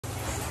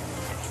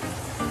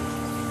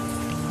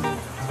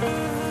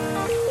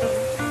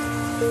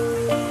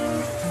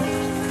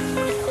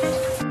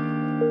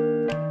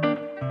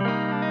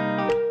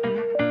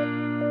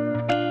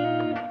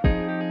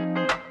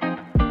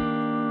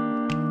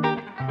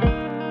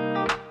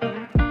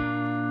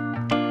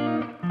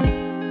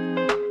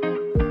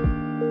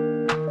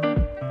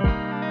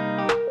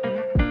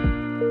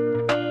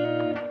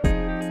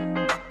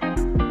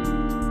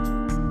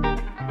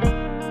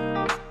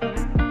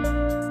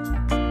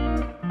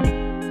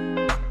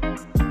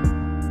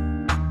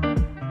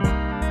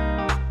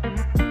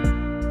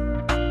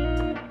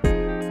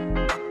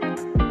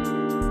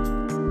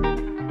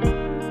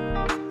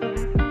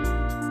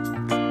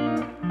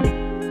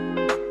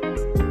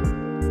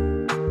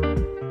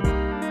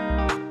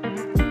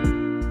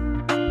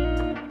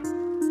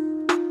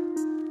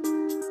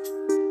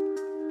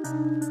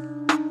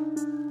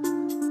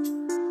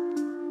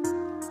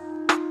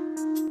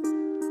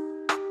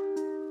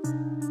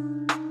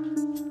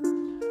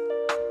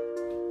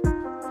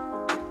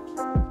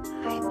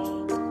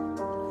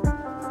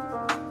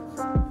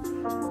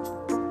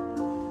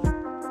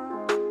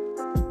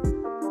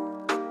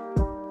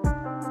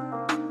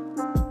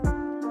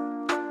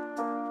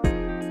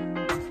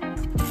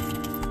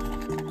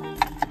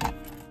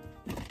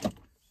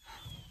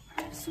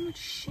so much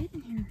shit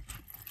in here.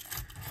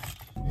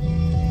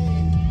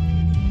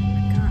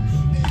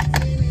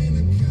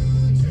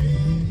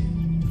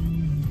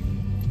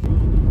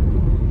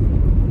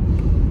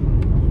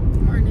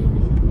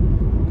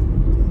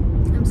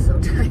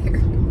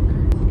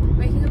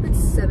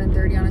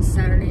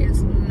 Saturday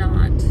is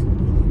not,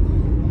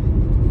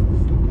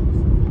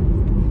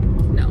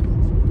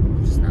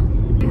 just no.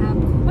 I have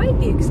quite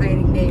the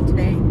exciting day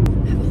today.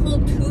 I have a whole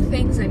 2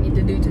 things I need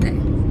to do today.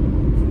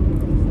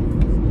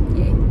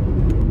 Yay.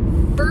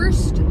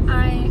 First,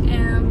 I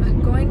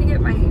am going to get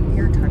my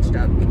hair touched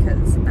up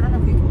because I don't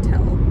know if you can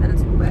tell that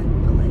it's wet,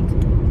 but like,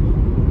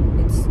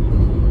 it's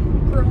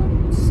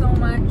grown so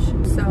much.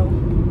 So,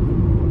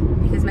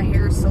 because my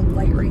hair is so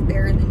light right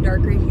there and then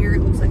dark right here, it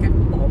looks like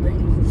I'm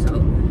balding.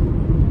 So,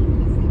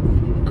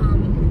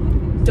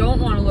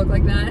 don't want to look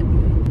like that.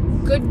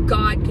 Good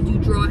God, could you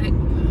drive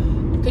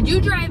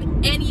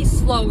any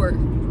slower?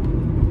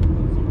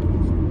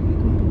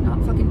 I'm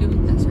not fucking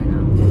doing this right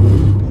now.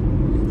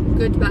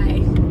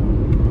 Goodbye.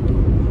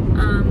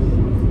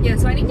 Yeah,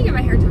 so I need to get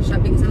my hair touched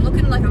up because I'm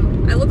looking like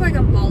I look like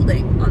I'm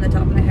balding on the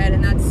top of my head,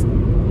 and that's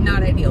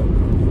not ideal.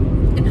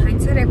 In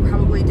hindsight, I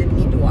probably didn't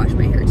need to wash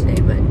my hair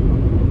today, but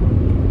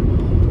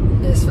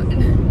it's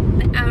fine.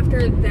 And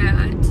after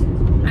that,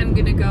 I'm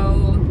gonna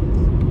go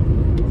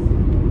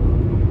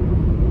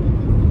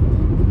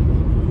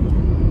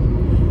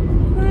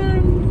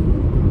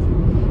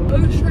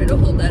to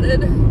hold that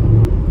in.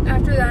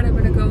 After that, I'm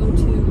gonna go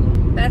to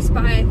Best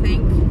Buy, I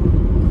think,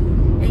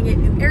 and get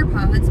new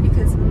AirPods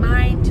because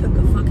mine took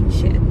a fucking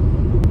shit.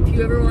 If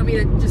you ever want me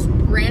to just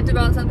rant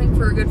about something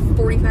for a good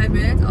 45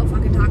 minutes, I'll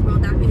fucking talk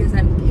about that because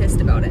I'm pissed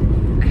about it.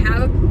 I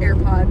have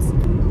AirPods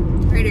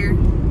right here,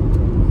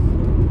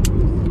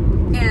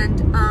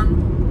 and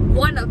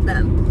one of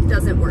them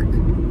doesn't work,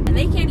 and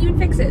they can't even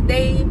fix it.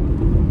 They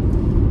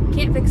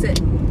can't fix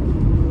it.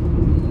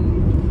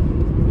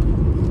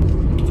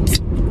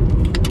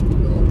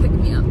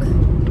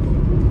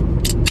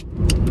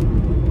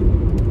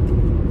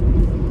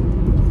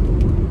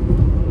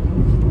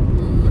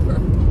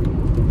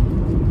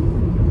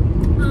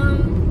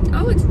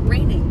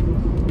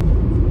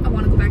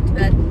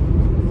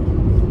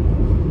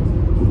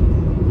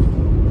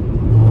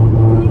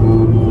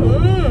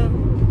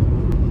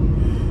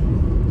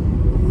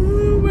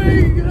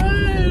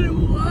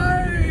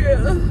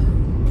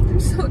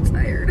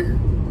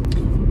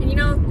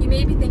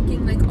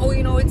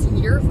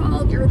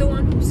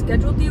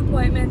 Scheduled the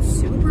appointment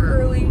super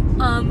early.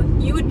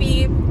 You would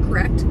be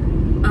correct.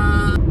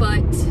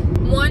 But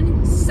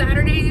one,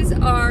 Saturdays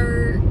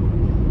they're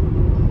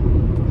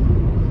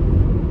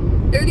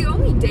the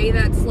only day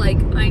that's like,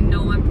 I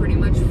know I'm pretty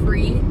much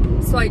free,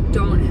 so I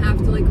don't have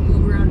to like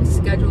move around a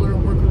schedule or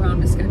work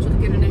around a schedule to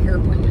get in a hair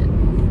appointment.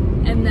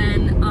 And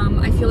then,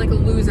 I feel like a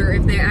loser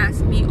if they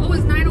ask me, oh,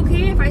 is 9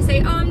 okay? If I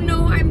say,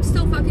 no, I'm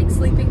still fucking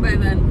sleeping by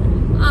then.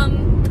 I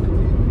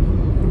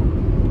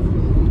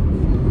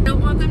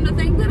don't want them to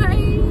think that I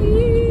am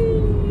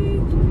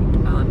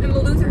a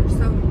loser.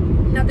 So,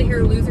 not that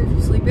you're a loser if you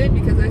sleep in,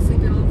 because I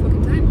sleep in all the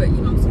fucking time, but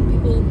you know, some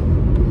people,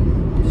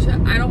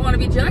 I don't want to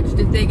be judged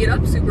if they get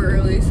up super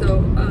early,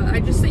 so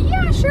I just say,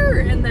 yeah, sure,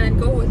 and then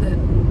go with it.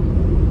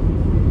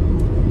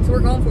 So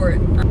we're going for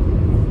it.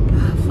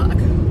 Fuck.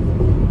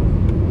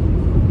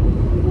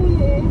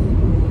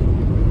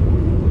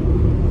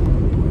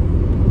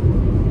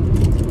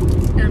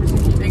 And I'm just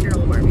gonna keep making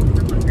granola bar because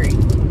I'm hungry.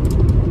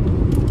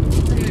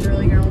 Not even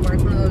really granola bar,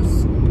 it's one of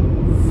those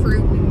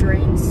fruit and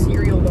grain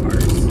cereal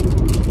bars.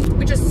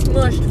 We just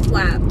smushed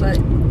flat, but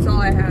it's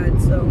all I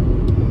had, so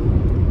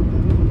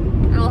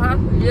I'll have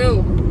for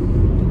you.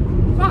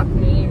 Fuck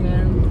me,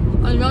 man.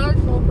 Another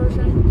small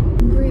person.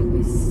 Great,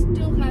 we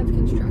still have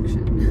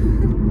construction.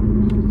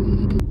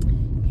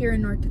 Here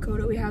in North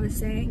Dakota, we have a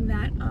saying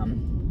that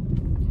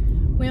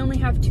we only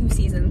have 2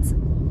 seasons,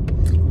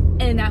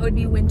 and that would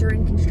be winter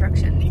and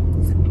construction.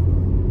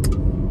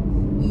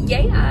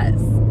 Yes.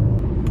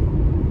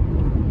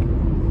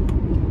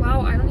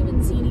 Wow, I don't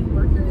even see any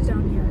workers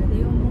down here. Are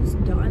they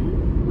almost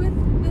done with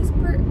this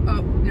part?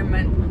 Oh, never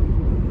mind.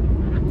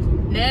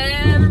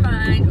 Never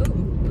mind.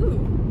 Ooh.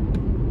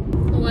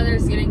 The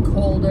weather's getting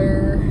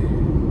colder.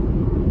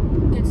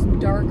 It's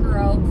darker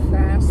out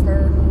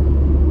faster.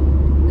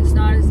 It's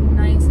not as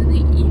nice in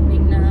the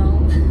evening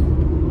now.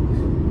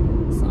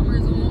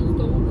 Summer's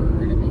almost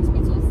over and it makes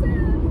me so sad. I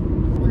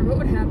wonder what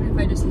would happen if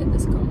I just hit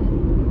this cone.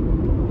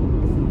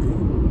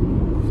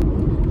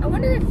 I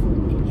wonder if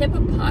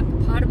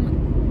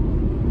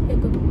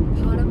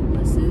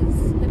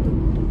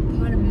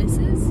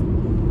hippopotamuses?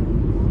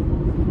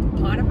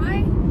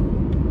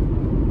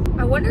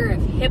 I wonder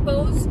if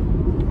hippos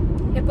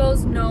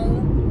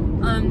know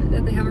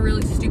that they have a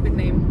really stupid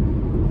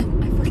name.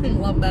 I fucking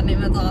love that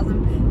name, that's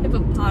awesome.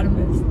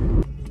 Hippopotamus.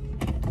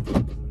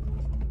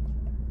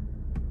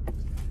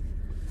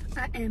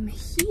 I am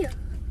here.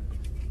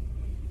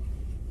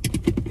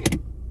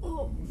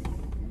 Oh.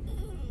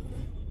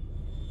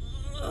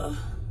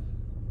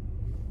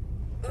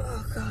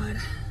 Oh God.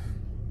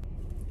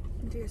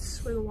 Dude, a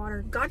swig of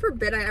water. God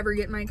forbid I ever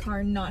get in my car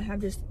and not have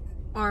just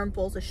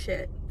armfuls of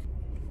shit.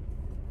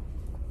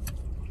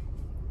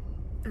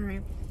 All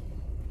right.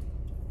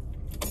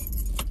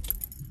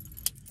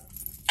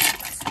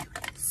 Let's do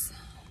this.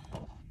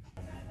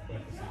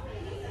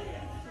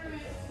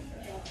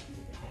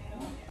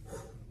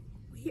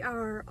 We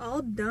are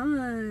all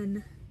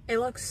done. It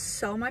looks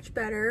so much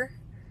better.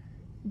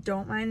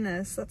 Don't mind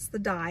this. That's the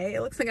dye.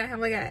 It looks like I have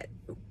like a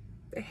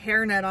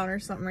hairnet on or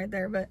something right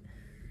there, but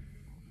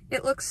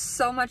it looks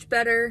so much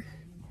better.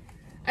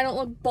 I don't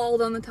look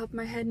bald on the top of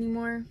my head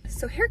anymore.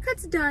 So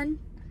haircut's done.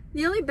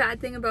 The only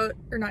bad thing about,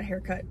 or not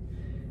haircut,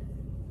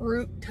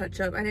 root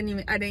touch-up. I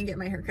didn't get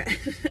my haircut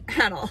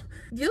at all.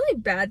 The only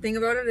bad thing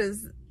about it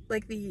is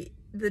like the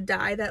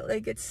dye that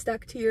like gets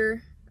stuck to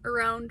your,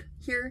 around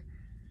here.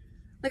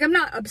 Like, I'm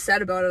not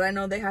upset about it. I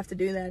know they have to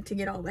do that to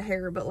get all the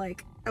hair, but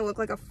like, I look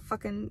like a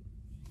fucking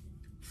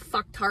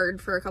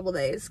fucktard for a couple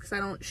days because I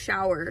don't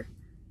shower.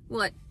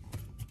 What?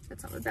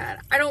 That's not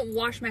bad. I don't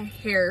wash my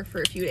hair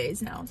for a few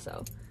days now,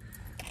 so.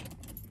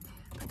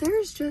 But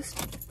there's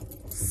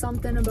just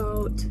something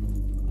about,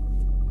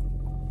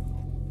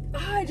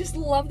 I just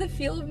love the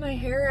feel of my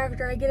hair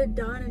after I get it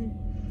done,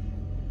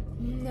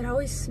 and it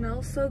always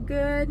smells so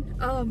good.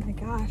 Oh my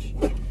gosh.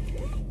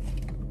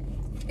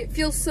 It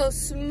feels so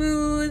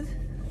smooth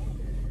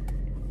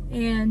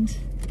and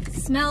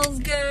smells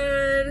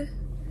good.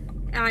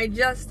 I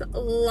just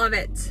love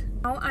it.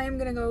 Now I am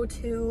gonna go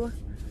to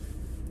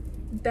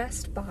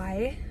Best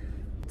Buy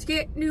to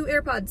get new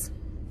AirPods.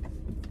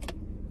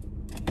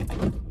 I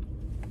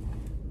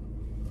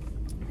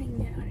can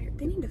get out of here.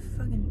 They need to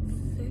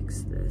fucking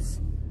fix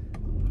this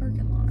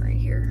parking lot right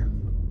here.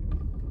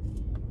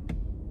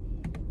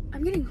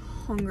 I'm getting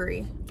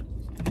hungry.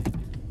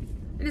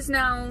 It is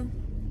now,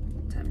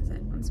 what time is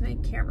it? Once my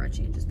camera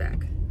changes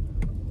back.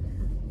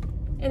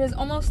 It is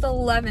almost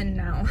 11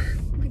 now.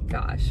 Oh my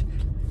gosh.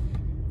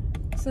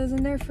 So I was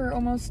in there for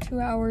almost 2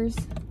 hours.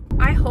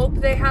 I hope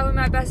they have them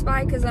at Best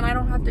Buy because then I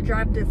don't have to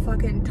drive to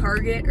fucking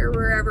Target or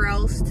wherever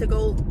else to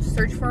go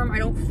search for them. I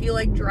don't feel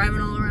like driving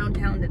all around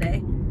town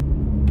today.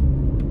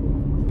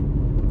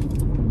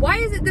 Why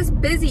is it this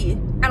busy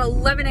at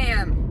 11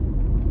 a.m.?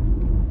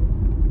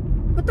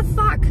 What the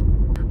fuck?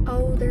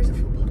 Oh, there's a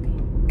football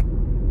game.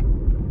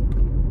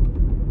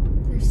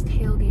 There's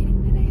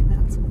tailgating today,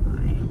 that's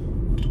why.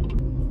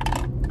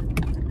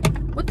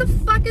 What the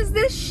fuck is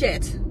this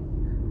shit?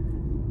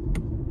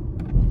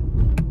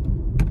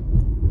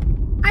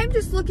 I'm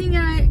just looking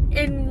at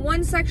in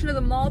one section of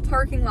the mall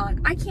parking lot.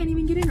 I can't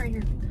even get in right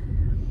here.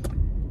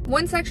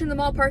 One section of the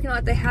mall parking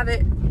lot, they have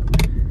it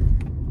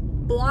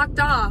blocked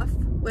off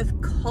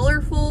with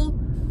colorful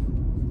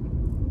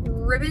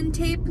ribbon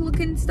tape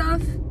looking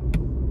stuff.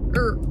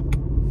 Or,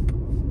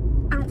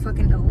 I don't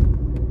fucking know.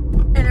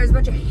 And there's a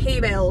bunch of hay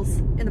bales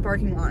in the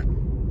parking lot.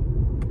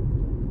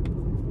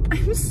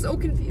 I'm so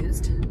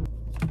confused.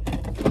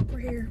 We're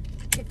here.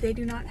 If they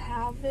do not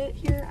have it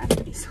here, I'm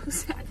gonna be so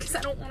sad because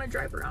I don't want to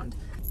drive around.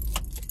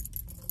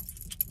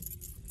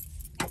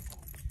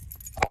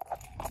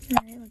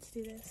 Alright, let's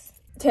do this.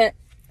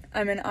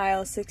 I'm in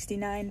aisle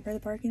 69 for the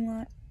parking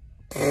lot.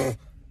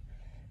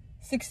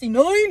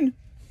 69?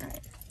 Alright.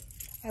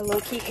 I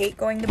low-key hate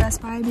going to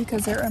Best Buy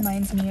because it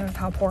reminds me of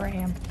how poor I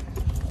am.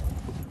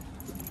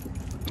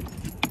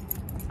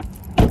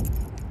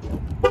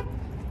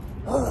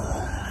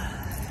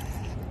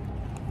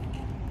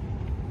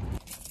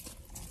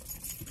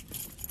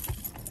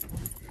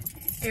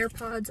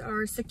 AirPods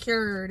are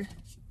secured.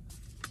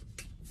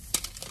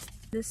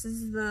 This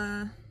is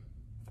the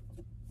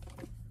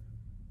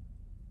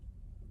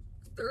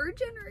 3rd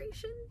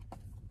generation,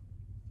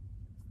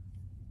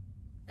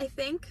 I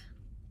think.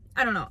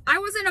 I don't know. I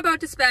wasn't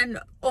about to spend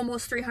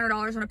almost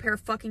 $300 on a pair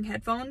of fucking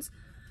headphones.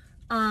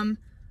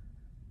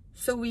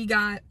 So we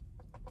got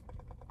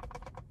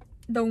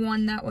the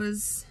one that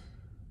was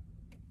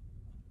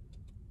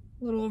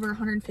a little over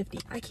 150.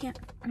 I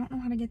don't know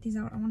how to get these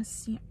out. I want to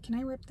see. Can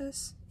I rip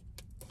this?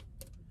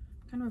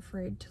 I'm kind of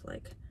afraid to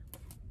like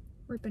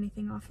rip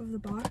anything off of the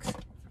box.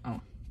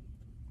 Oh,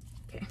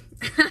 okay.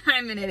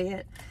 I'm an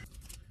idiot.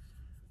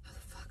 How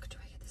the fuck do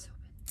I get this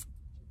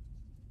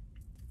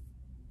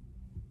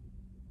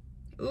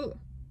open? Ooh,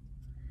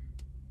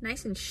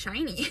 nice and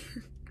shiny.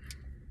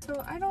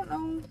 So I don't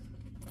know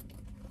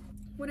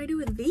what I do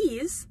with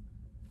these.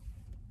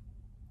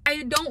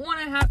 I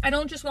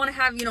don't just want to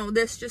have, you know,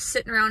 this just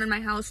sitting around in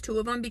my house, 2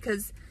 of them,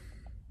 because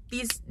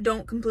these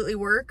don't completely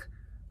work.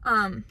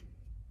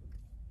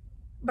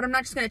 But I'm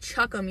not just gonna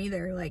chuck them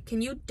either. Like, can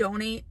you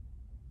donate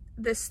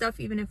this stuff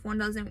even if one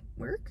doesn't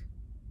work?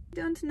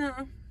 Don't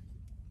know.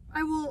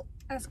 I will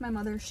ask my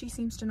mother. She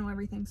seems to know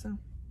everything, so.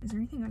 Is there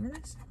anything under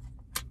this?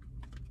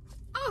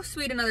 Oh,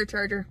 sweet, another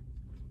charger.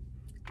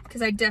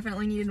 Because I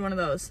definitely needed one of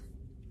those.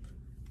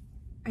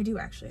 I do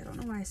actually. I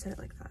don't know why I said it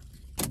like that.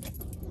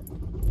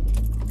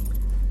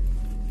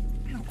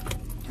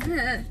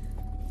 Ow.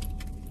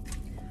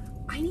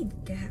 I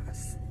need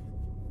gas.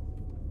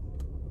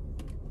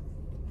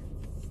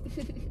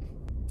 I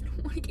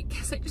don't want to get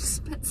gas. I just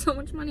spent so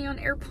much money on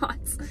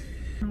AirPods.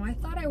 I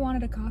thought I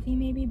wanted a coffee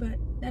maybe, but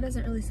that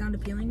doesn't really sound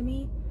appealing to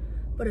me.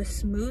 but a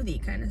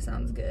smoothie kind of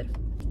sounds good.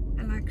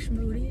 I like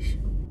smoothies.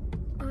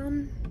 I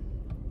don't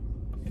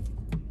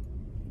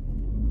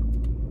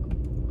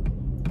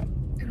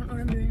know what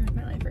I'm doing with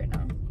my life right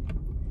now.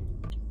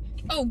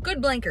 Oh,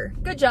 good blanker.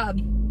 Good job.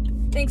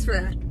 Thanks for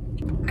that.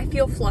 I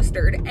feel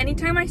flustered.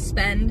 Anytime I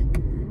spend,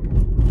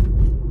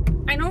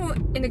 I know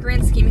in the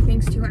grand scheme of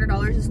things,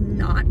 $200 is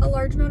not a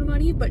large amount of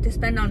money, but to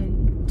spend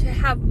on, to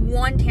have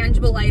one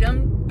tangible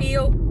item be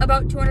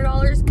about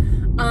 $200,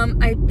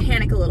 I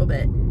panic a little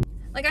bit.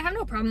 Like, I have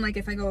no problem, like,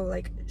 if I go,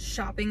 like,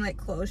 shopping, like,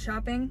 clothes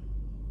shopping,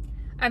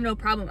 I have no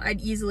problem.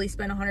 I'd easily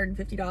spend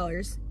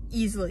 $150,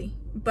 easily.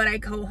 But I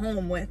go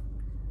home with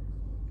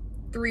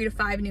 3 to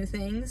 5 new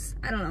things.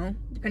 I don't know,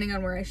 depending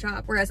on where I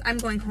shop. Whereas I'm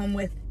going home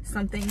with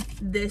something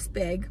this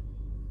big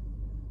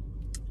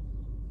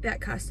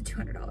that costed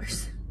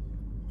 $200.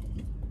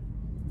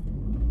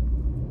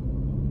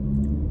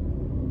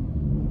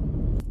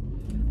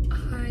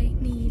 I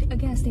need a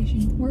gas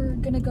station. We're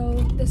gonna go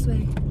this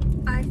way.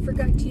 I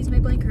forgot to use my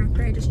blanker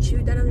after I just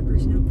chewed that other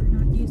person out for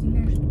not using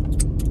theirs.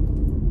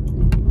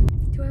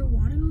 Do I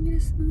want to go get a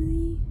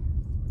smoothie?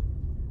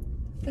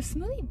 The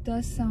smoothie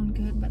does sound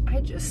good, but I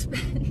just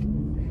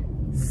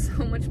spent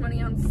so much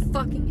money on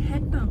fucking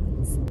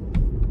headphones.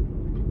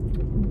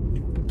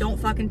 Don't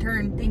fucking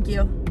turn, thank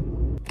you.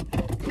 I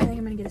think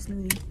I'm gonna get a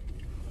smoothie.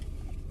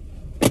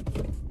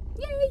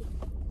 Yay!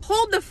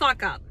 Hold the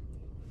fuck up.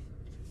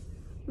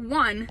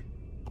 One,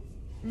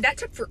 that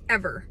took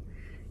forever.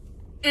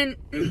 And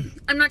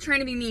I'm not trying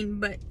to be mean,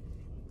 but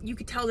you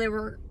could tell they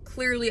were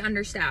clearly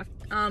understaffed.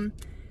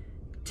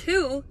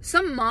 2,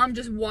 some mom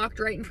just walked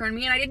right in front of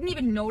me and I didn't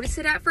even notice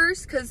it at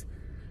first because,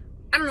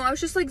 I don't know, I was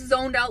just like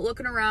zoned out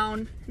looking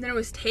around, and then it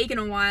was taking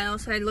a while,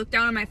 so I looked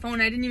down on my phone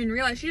and I didn't even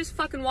realize she just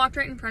fucking walked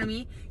right in front of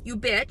me, you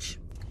bitch.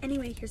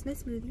 Anyway, here's my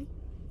smoothie.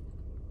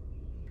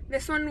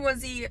 This one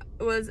was an,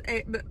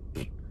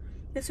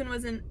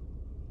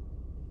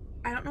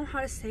 I don't know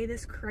how to say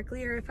this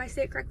correctly, or if I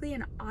say it correctly,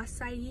 an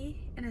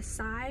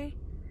acai,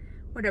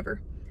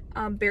 whatever,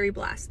 berry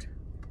blast.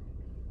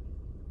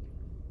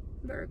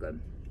 Very good.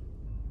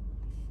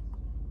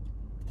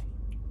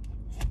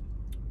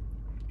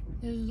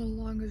 This is the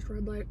longest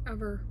red light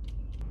ever.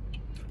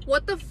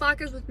 What the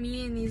fuck is with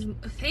me and these?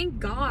 Thank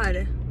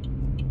God.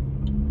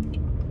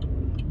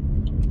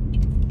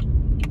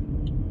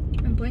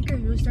 My blinker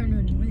is really starting to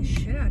annoy the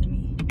shit out of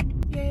me.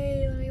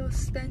 Yay, let me go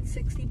spend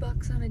 60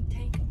 bucks on a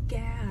tank of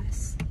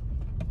gas.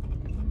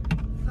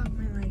 Fuck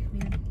my life,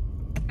 man.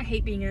 I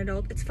hate being an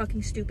adult. It's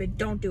fucking stupid.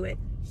 Don't do it.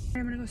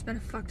 I'm gonna go spend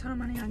a fuck ton of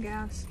money on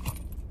gas.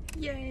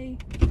 Yay.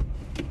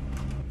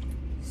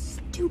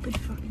 Stupid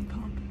fucking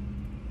pump.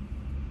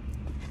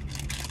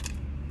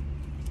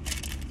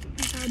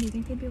 Oh God, do you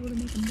think they'd be able to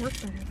make them work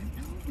better? But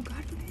no,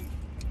 God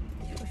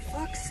forbid. For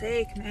fuck's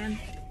sake, man.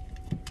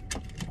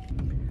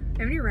 I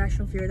have an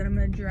irrational fear that I'm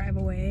gonna drive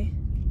away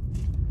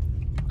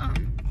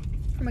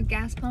from a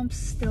gas pump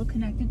still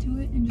connected to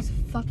it and just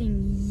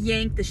fucking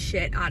yank the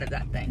shit out of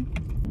that thing.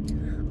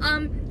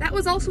 That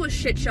was also a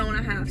shit show and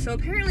a half, so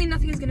apparently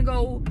nothing is gonna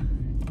go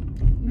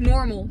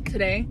normal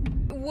today.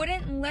 It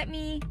wouldn't let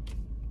me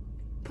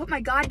put my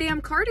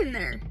goddamn card in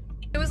there.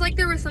 It was like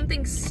there was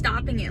something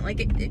stopping it, like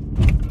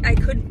I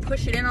couldn't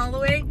push it in all the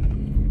way,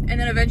 and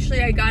then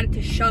eventually I got it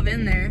to shove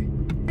in there.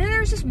 And then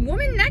there was this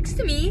woman next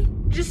to me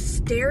just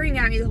staring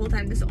at me the whole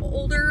time. This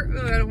older,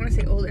 I don't want to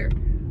say older,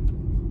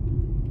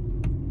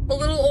 a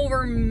little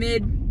over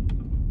mid-age.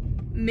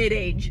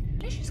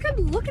 And she just kept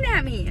looking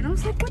at me, and I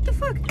was like, what the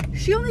fuck?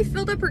 She only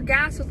filled up her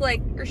gas with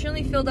like, or she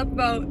only filled up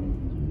about,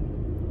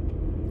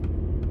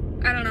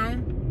 I don't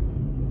know,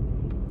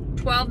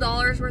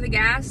 $12 worth of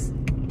gas,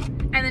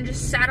 and then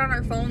just sat on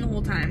her phone the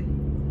whole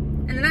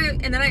time. And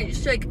then I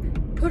just like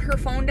put her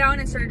phone down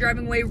and started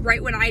driving away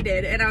right when I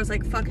did, and I was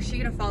like, fuck, is she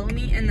gonna follow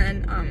me? And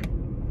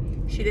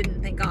then she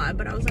didn't, thank God.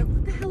 But I was like,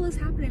 what the hell is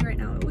happening right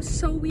now? It was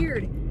so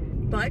weird.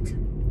 But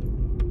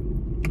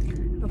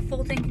a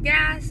full tank of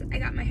gas, I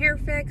got my hair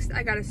fixed,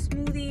 I got a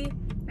smoothie,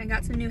 I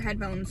got some new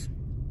headphones.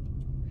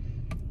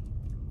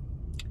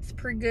 It's a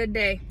pretty good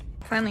day.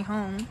 Finally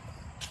home.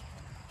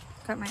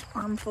 Got my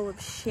arm full of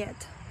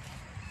shit.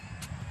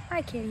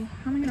 Hi, kitty.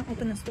 How am I gonna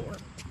open this door?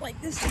 Like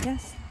this, I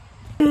guess.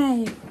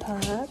 Hi,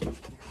 pup.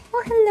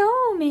 Oh,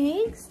 hello,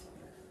 Megs.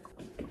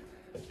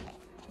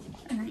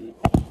 Alright.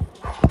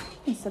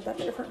 Let me set that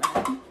there for a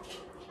minute.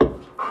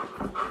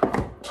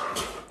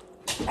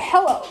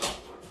 Hello.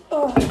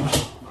 Oh.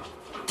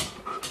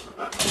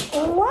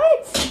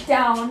 What?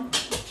 Down.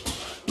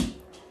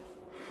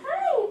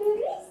 Hi,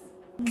 babies.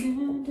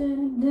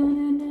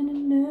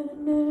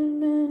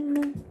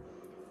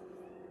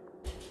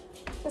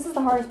 This is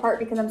the hardest part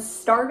because I'm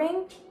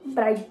starving,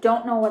 but I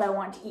don't know what I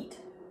want to eat.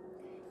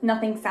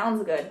 Nothing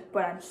sounds good,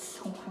 but I'm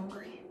so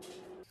hungry.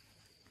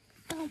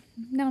 Well,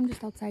 now I'm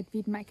just outside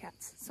feeding my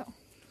cats, so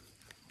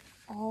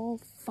all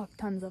fuck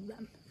tons of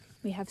them.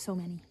 We have so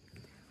many.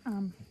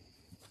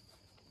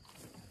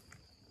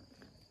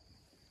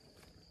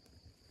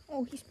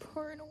 Oh, he's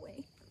purring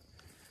away.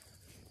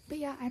 But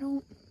yeah, I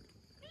don't,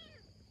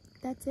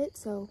 that's it,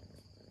 so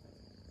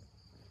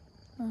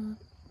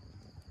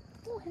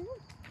Oh, hello.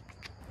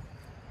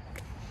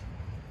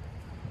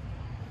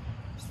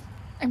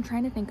 I'm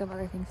trying to think of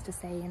other things to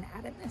say and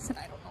add in this, and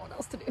I don't know what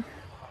else to do.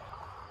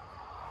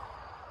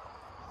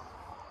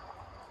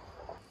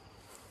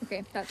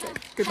 Okay, that's it.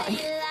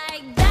 Goodbye.